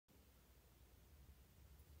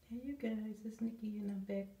Hey you guys, it's Nikki and I'm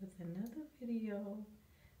back with another video.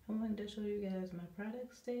 I wanted to show you guys my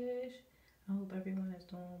product stash. I hope everyone is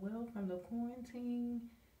doing well from the quarantine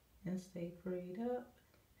and stay prayed up.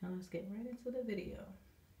 And let's get right into the video.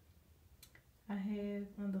 I have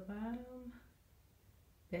on the bottom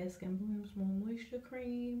BaskandBloom's More Moisture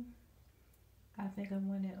Cream. I think I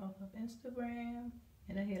won it off of Instagram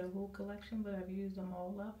and I had a whole collection, but I've used them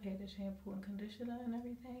all up. I had the shampoo and conditioner and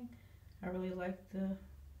everything. I really like the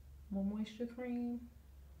More Moisture Cream.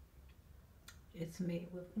 It's made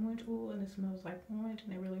with orange oil and it smells like orange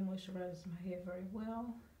and it really moisturizes my hair very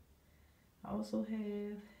well. I also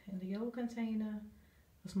have in the yellow container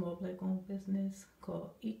a small black owned business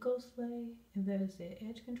called Eco Slay, and that is their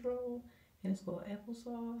edge control, and it's called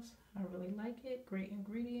applesauce. I really like it, great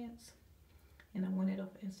ingredients, and I want it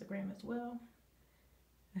off Instagram as well.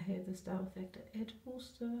 I have the Style Effector Edge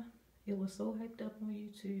Booster. It was so hyped up on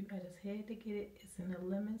YouTube, I just had to get it. It's in a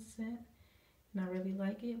lemon scent, and I really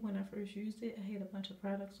like it. When I first used it, I had a bunch of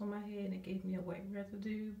products on my head and it gave me a white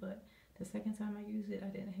residue, but the second time I used it, I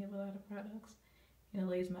didn't have a lot of products, and it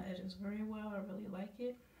lays my edges very well. I really like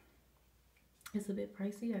it. It's a bit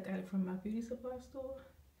pricey. I got it from my beauty supply store.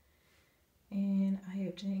 And I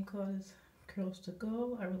have Jane Carter's Curls to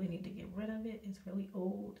Go. I really need to get rid of it. It's really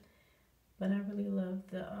old, but I really love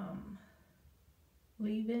the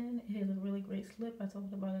leave-in. It has a really great slip. I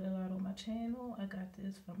talked about it a lot on my channel. I got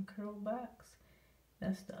this from Curl Box.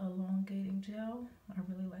 That's the elongating gel. I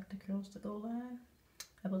really like the Curls to Go line.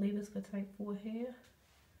 I believe it's for type 4 hair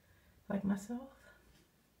like myself.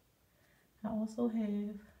 I also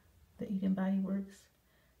have the Eden Body Works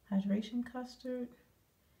Hydration Custard,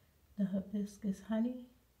 the Hibiscus Honey.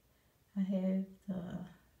 I have the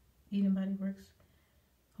Eden Body Works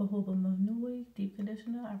Jojoba Manui Deep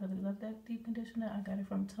Conditioner. I really love that deep conditioner. I got it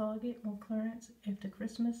from Target on clearance after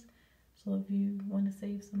Christmas. So if you want to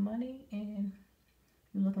save some money and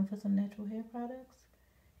you're looking for some natural hair products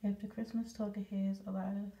after Christmas, Target has a lot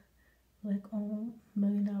of black-owned $1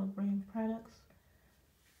 million brand products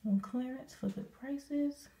on clearance for good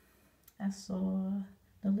prices. I saw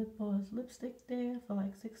the Lip Bars lipstick there for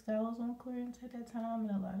like $6 on clearance at that time,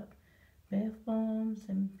 and a lot of bath bombs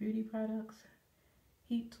and beauty products,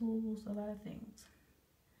 heat tools, a lot of things.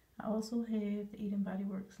 I also have the Eden Body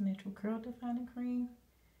Works Natural Curl Defining Cream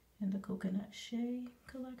and the Coconut Shea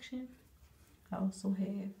collection. I also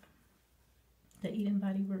have the Eden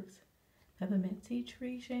Body Works Peppermint Tea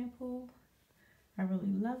Tree Shampoo. I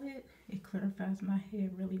really love it. It clarifies my hair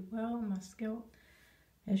really well, my scalp.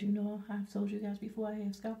 As you know, I've told you guys before, I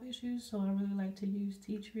have scalp issues, so I really like to use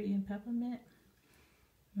tea tree and peppermint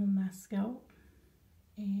on my scalp.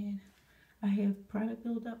 And I have product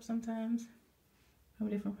buildup sometimes from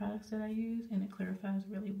different products that I use, and it clarifies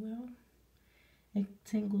really well. It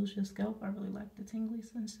tingles your scalp. I really like the tingly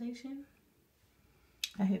sensation.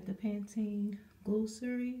 I have the Pantene Glow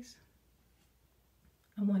Series.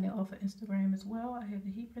 I want it off of Instagram as well. I have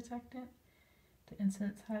the Heat Protectant, the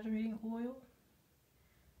Intense Hydrating Oil,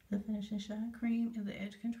 the Finish and Shine Cream, and the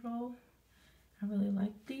Edge Control. I really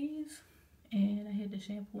like these. And I had the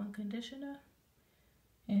shampoo and conditioner,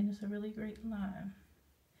 and it's a really great line.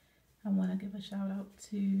 I want to give a shout out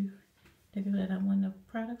to the girl that I won the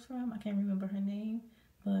products from. I can't remember her name,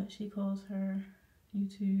 but she calls her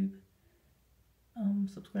YouTube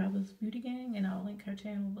subscribers Beauty Gang, and I'll link her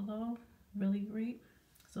channel below. Really great.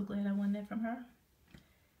 So glad I won that from her.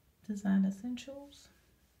 Design Essentials,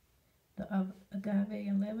 the Agave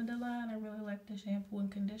and Lavender line. I really like the shampoo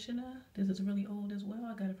and conditioner. This is really old as well.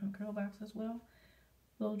 I got it from Curl Box as well.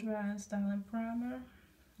 Blow Dry and Styling Primer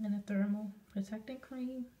and a Thermal Protecting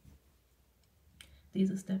Cream.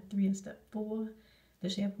 These are step 3 and step 4. The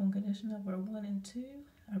shampoo and conditioner were 1 and 2.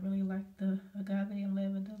 I really like the Agave and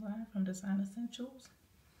Lavender line from Design Essentials.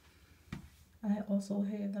 I also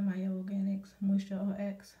have the Maya Organics Moisture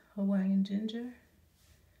RX Hawaiian Ginger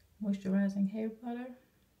Moisturizing Hair Butter.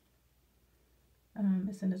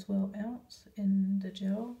 It's in a 12 ounce, and the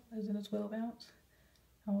gel is in a 12 ounce.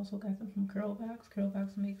 I also got them from Curl Box. Curl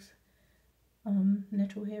Box makes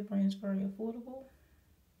natural hair brands very affordable.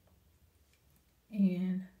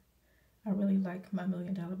 And I really like my $1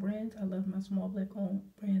 million brands. I love my small black owned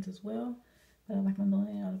brands as well, but I like my $1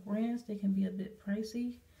 million brands. They can be a bit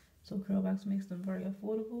pricey, so Curl Box makes them very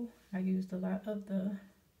affordable. I used a lot of the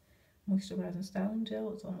moisturizing styling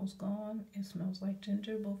gel. It's almost gone. It smells like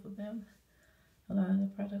ginger, both of them. A lot of the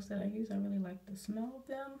products that I use, I really like the smell of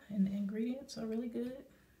them, and the ingredients are really good.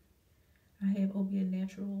 I have Obia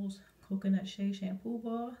Naturals Coconut Shea Shampoo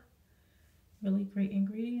Bar. Really great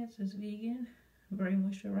ingredients. It's vegan, very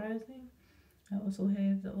moisturizing. I also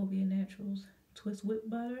have the Obia Naturals Twist Whip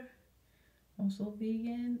Butter also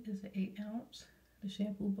vegan, is an 8 ounce. The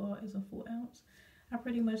shampoo bar is a 4 ounce. I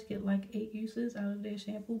pretty much get like 8 uses out of their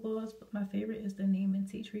shampoo bars, but my favorite is the neem and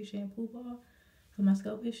tea tree shampoo bar. For my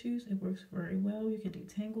scalp issues, it works very well. You can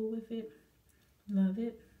detangle with it. Love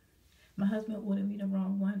it. My husband ordered me the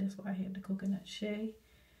wrong one, that's why I have the coconut shea.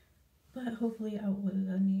 But hopefully I'll order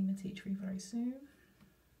the neem and tea tree very soon.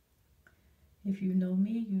 If you know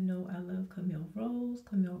me, you know I love Camille Rose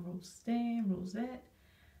Stain, Rosette.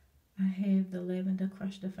 I have the lavender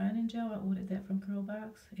crushed defining gel. I ordered that from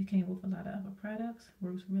Curlbox. It came with a lot of other products.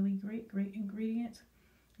 Works really great, great ingredients.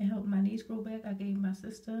 It helped my niece grow back. I gave my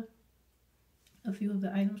sister a few of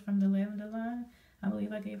the items from the lavender line. I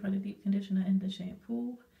believe I gave her the deep conditioner and the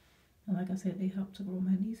shampoo. And like I said, they helped to grow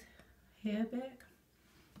my niece's hair back.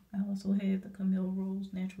 I also have the Camille Rose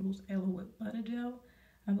Naturals Aloe with Butter Gel.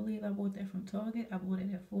 I believe I bought that from Target. I bought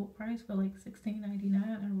it at full price for like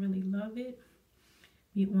 $16.99. I really love it.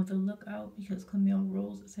 Be on the lookout because Camille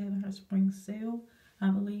Rose is having her spring sale, I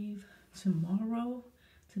believe, tomorrow.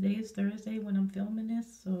 Today is Thursday when I'm filming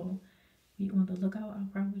this, so be on the lookout. I'll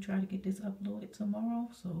probably try to get this uploaded tomorrow,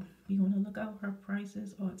 so be on the lookout. Her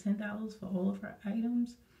prices are $10 for all of her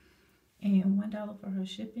items and $1 for her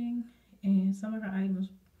shipping, and some of her items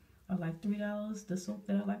are like $3. The soap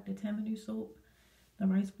that I like, the Tamanu soap, the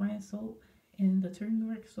Rice Bran soap, and the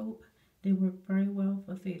turmeric soap, they work very well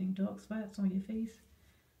for fading dark spots on your face.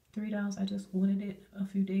 $3. I just ordered it a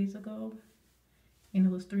few days ago, and it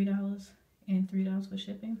was $3 and $3 for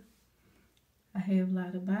shipping. I have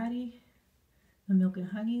Lottabody, the Milk and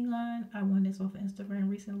Honey line. I won this off of Instagram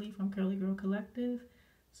recently from Curly Girl Collective.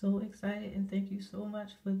 So excited, and thank you so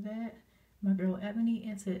much for that. My girl Ebonie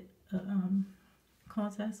entered a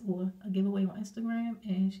contest or a giveaway on Instagram,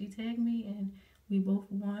 and she tagged me, and we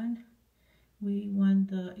both won. We won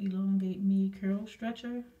the Elongate Me Curl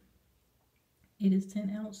Stretcher. It is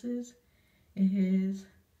 10 ounces. It has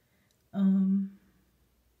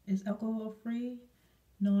it's alcohol free,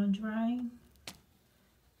 non-drying.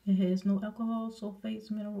 It has no alcohol, sulfates,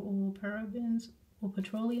 mineral oil, parabens, or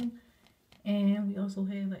petroleum. And we also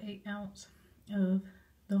have an 8 ounce of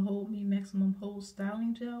the Hold Me Maximum Hold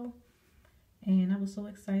Styling Gel. And I was so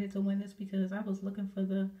excited to win this because I was looking for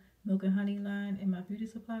the Milk and Honey line in my beauty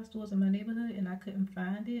supply stores in my neighborhood, and I couldn't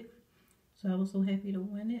find it. So I was so happy to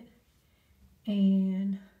win it.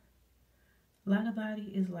 And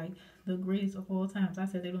Lottabody is like the greatest of all times. I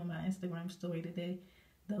said it on my Instagram story today.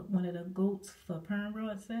 One of the goats for perm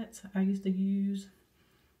rod sets. I used to use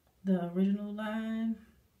the original line,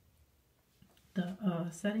 the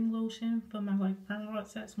setting lotion for my like perm rod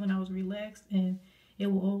sets when I was relaxed, and it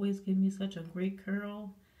will always give me such a great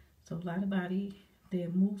curl. So Lottabody, their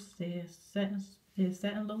mousse, their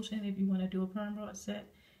satin lotion, if you want to do a perm rod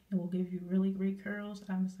set, it will give you really great curls.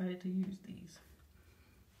 I'm excited to use these.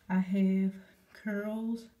 I have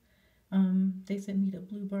curls. They sent me the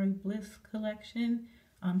Blueberry Bliss collection.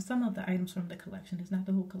 Some of the items from the collection. It's not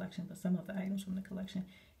the whole collection, but some of the items from the collection.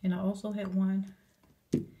 And I also had one,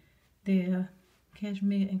 their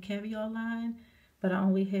Cashmere and Caviar line, but I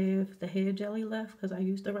only have the hair jelly left because I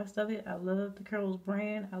used the rest of it. I love the Curls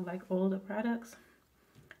brand. I like all the products.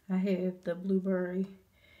 I have the Blueberry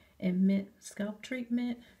and Mint Scalp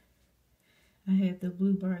Treatment. I have the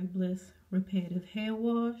Blueberry Bliss Reparative Hair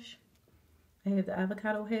Wash. I have the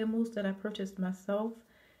Avocado Hair Mousse that I purchased myself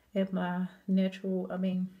at my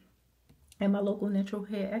at my local Natural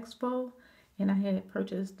Hair Expo. And I had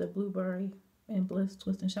purchased the Blueberry and Bliss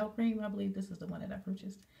Twist and Shout Cream. I believe this is the one that I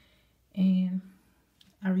purchased. And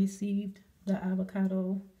I received the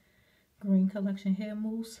Avocado Green Collection Hair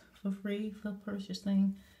Mousse for free for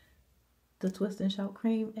purchasing the Twist and Shout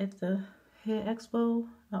Cream at the Hair Expo.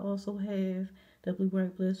 I also have the Blueberry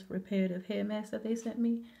Bliss Reparative Hair Mask that they sent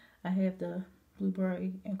me. I have the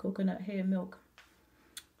Blueberry and Coconut Hair Milk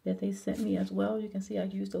that they sent me as well. You can see I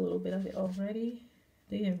used a little bit of it already.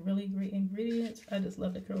 They have really great ingredients. I just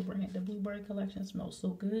love the Curl brand. The Blueberry collection smells so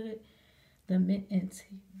good. The mint and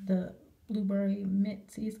the Blueberry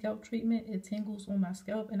Mint Tea Scalp Treatment, it tingles on my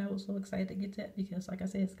scalp, and I was so excited to get that because, like I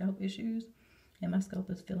said, scalp issues, and my scalp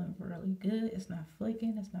is feeling really good. It's not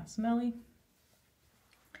flaking, it's not smelly.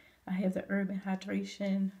 I have the Urban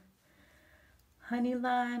Hydration Honey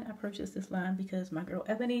line. I purchased this line because my girl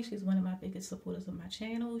Ebonie, she's one of my biggest supporters of my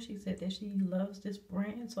channel. She said that she loves this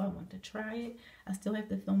brand, so I want to try it. I still have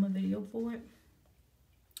to film a video for it.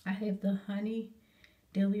 I have the Honey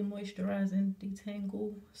Daily Moisturizing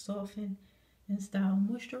Detangle Soften and Style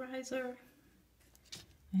Moisturizer.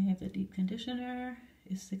 I have the Deep Conditioner.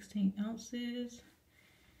 It's 16 ounces.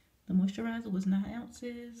 The moisturizer was 9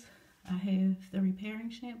 ounces. I have the Repairing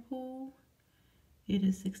Shampoo. It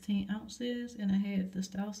is 16 ounces, and I have the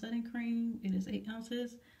Style Setting Cream. It is 8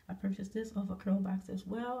 ounces. I purchased this off a Curl Box as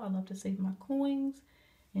well. I love to save my coins,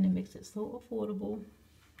 and it makes it so affordable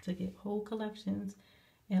to get whole collections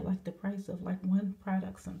at like the price of like one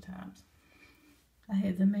product sometimes. I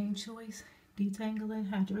have the Main Choice Detangling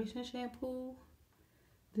Hydration Shampoo.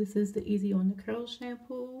 This is the Easy on the Curls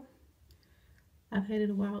shampoo. I've had it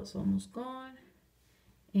a while, it's almost gone.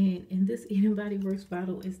 And in this Eden Body Works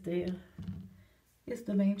bottle is there. It's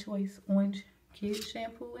the Main Choice Orange Kids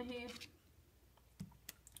Shampoo in here.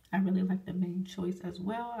 I really like the Main Choice as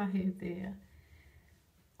well. I have their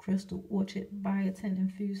Crystal Orchard Biotin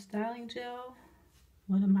Infused Styling Gel.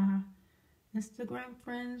 One of my Instagram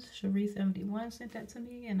friends, Shiree71, sent that to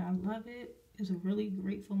me and I love it. It's really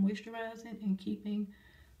great for moisturizing and keeping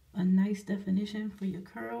a nice definition for your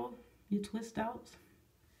curl, your twist outs.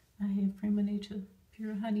 I have Prima Nature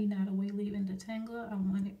Pure Honey Not Away Leave-In Detangler. I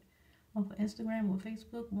want it off of Instagram or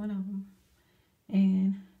Facebook, one of them.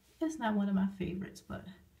 And it's not one of my favorites, but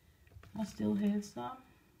I still have some.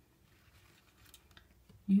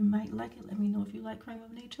 You might like it. Let me know if you like Cream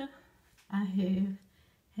of Nature. I have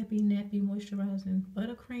Happy Nappy Moisturizing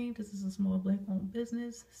Buttercream. This is a small black owned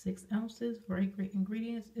business, 6 ounces, very great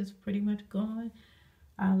ingredients. It's pretty much gone.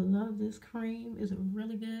 I love this cream. It's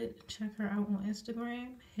really good. Check her out on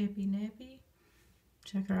Instagram, Happy Nappy.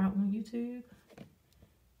 Check her out on YouTube.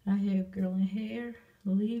 I have Girl in Hair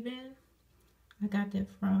Leave-In. I got that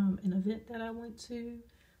from an event that I went to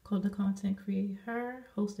called The Content Create Her,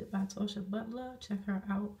 hosted by Tasha Butler. Check her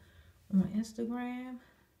out on Instagram.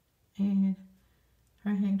 And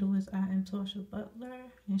her handle is I am Tasha Butler.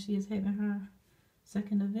 And she is having her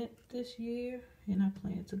second event this year. And I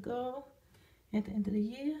plan to go at the end of the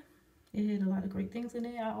year. It had a lot of great things in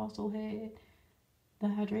there. I also had the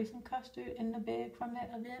hydration custard in the bag from that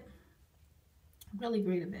event. Really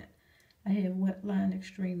great event. I have Wetline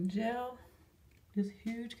Extreme Gel. This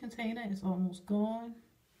huge container is almost gone.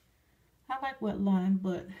 I like Wetline,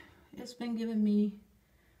 but it's been giving me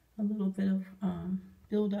a little bit of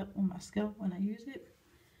build up on my scalp when I use it.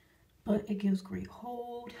 But it gives great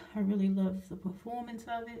hold. I really love the performance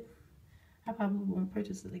of it. I probably won't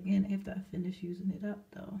purchase it again after I finish using it up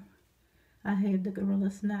though. I have the Gorilla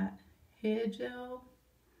Snot Hair Gel.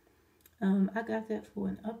 I got that for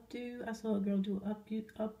an updo. I saw a girl do an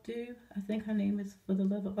updo. I think her name is For the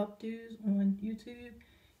Love of Updos on YouTube.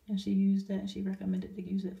 And she used that and she recommended to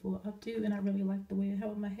use it for an updo. And I really liked the way it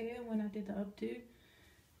held my hair when I did the updo.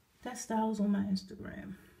 That style's on my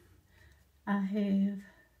Instagram. I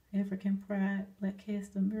have African Pride Black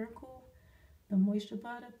Castor Miracle. The Moisture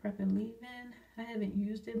Butter Prep and Leave-In. I haven't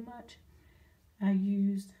used it much. I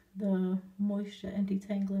used the Moisture and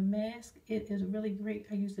Detangling Mask. It is really great.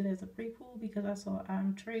 I used it as a pre-poo because I saw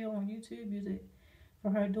Treya on YouTube use it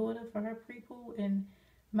for her daughter for her pre-poo, and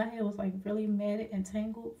my hair was like really matted and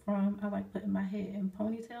tangled from I like putting my hair in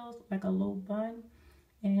ponytails, like a low bun,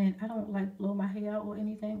 and I don't like blow my hair out or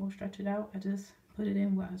anything or stretch it out. I just put it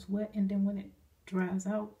in while it's wet, and then when it dries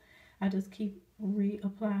out, I just keep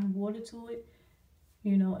reapplying water to it,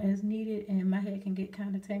 you know, as needed, and my hair can get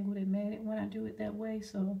kind of tangled and matted when I do it that way.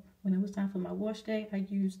 So when it was time for my wash day, I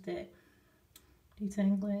used that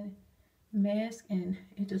detangling mask and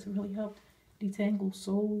it just really helped detangle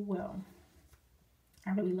so well.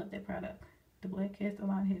 I really love that product. The Black Castor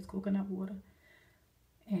line has coconut water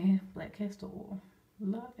and black castor oil.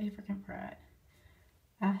 Love African Pride.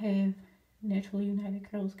 I have Naturally United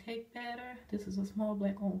Curls Cake Batter. This is a small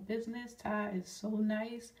black owned business. Thai is so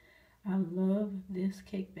nice. I love this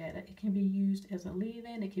cake batter. It can be used as a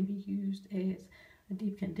leave-in. It can be used as a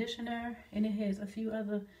deep conditioner. And it has a few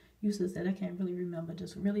other uses that I can't really remember.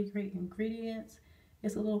 Just really great ingredients.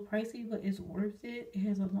 It's a little pricey, but it's worth it. It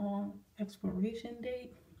has a long expiration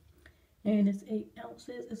date. And it's 8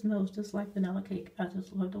 ounces. It smells just like vanilla cake. I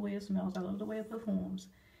just love the way it smells. I love the way it performs.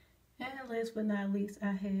 And last but not least,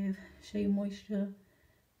 I have Shea Moisture,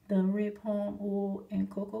 the Red Palm Oil and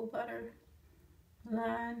Cocoa Butter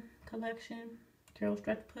line collection. Curl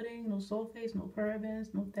Stretch Pudding, no sulfates, no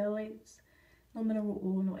parabens, no phthalates, no mineral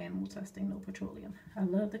oil, no animal testing, no petroleum. I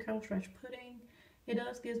love the Curl Stretch Pudding. It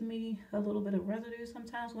does give me a little bit of residue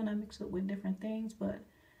sometimes when I mix it with different things, but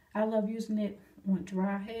I love using it on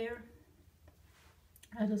dry hair.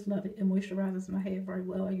 I just love it. It moisturizes my hair very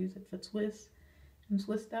well. I use it for twists and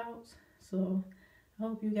twist outs. So I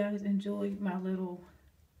hope you guys enjoyed my little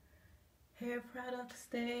hair product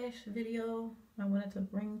stash video I wanted to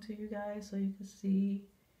bring to you guys so you can see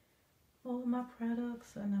all my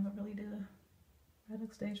products. I never really did a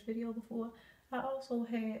product stash video before. I also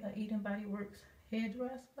had a Eden Body Works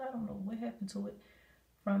hairdress, but I don't know what happened to it,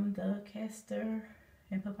 from the Castor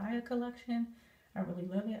and Papaya collection. I really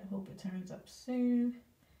love it. I hope it turns up soon.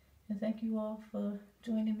 And thank you all for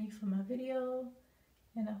joining me for my video.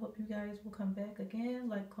 And I hope you guys will come back again.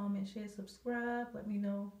 Like, comment, share, subscribe. Let me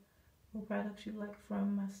know what products you like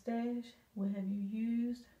from my stash. What have you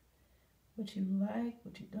used? What you like,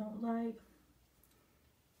 what you don't like.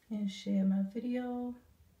 And share my video.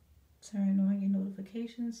 Turn on your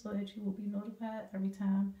notifications so that you will be notified every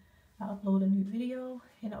time I upload a new video.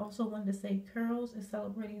 And I also wanted to say Curls is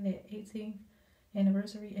celebrating their 18th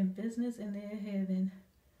anniversary in business, and they're having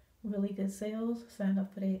really good sales. Sign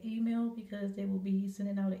up for their email because they will be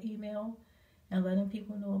sending out an email and letting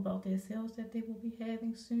people know about their sales that they will be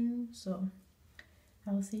having soon. So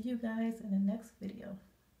I will see you guys in the next video.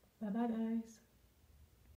 Bye bye guys.